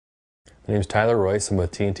My name is Tyler Royce. I'm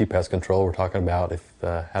with TNT Pest Control. We're talking about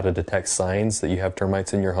how to detect signs that you have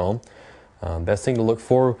termites in your home. Best thing to look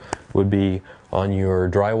for would be on your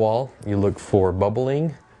drywall. You look for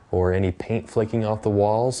bubbling or any paint flaking off the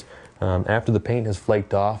walls. After the paint has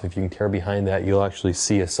flaked off, if you can tear behind that, you'll actually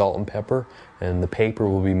see a salt and pepper, and the paper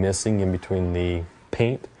will be missing in between the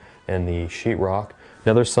paint and the sheetrock.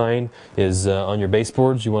 Another sign is on your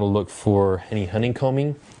baseboards. You want to look for any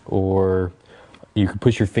honeycombing, or you could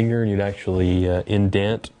push your finger and you'd actually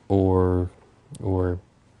indent, or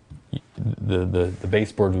the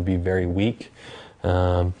baseboard would be very weak.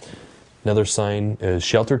 Another sign is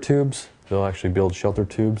shelter tubes. They'll actually build shelter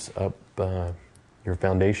tubes up your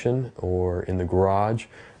foundation, or in the garage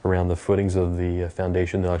around the footings of the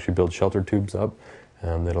foundation. They'll actually build shelter tubes up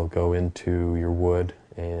that'll go into your wood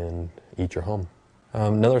and eat your home.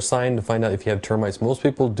 Another sign to find out if you have termites. Most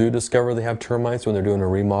people do discover they have termites when they're doing a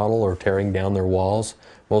remodel or tearing down their walls.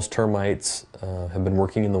 Most termites have been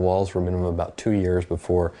working in the walls for a minimum of about 2 years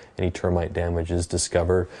before any termite damage is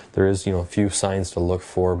discovered. There is, a few signs to look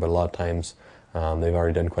for, but a lot of times they've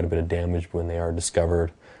already done quite a bit of damage when they are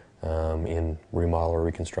discovered in remodel or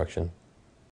reconstruction.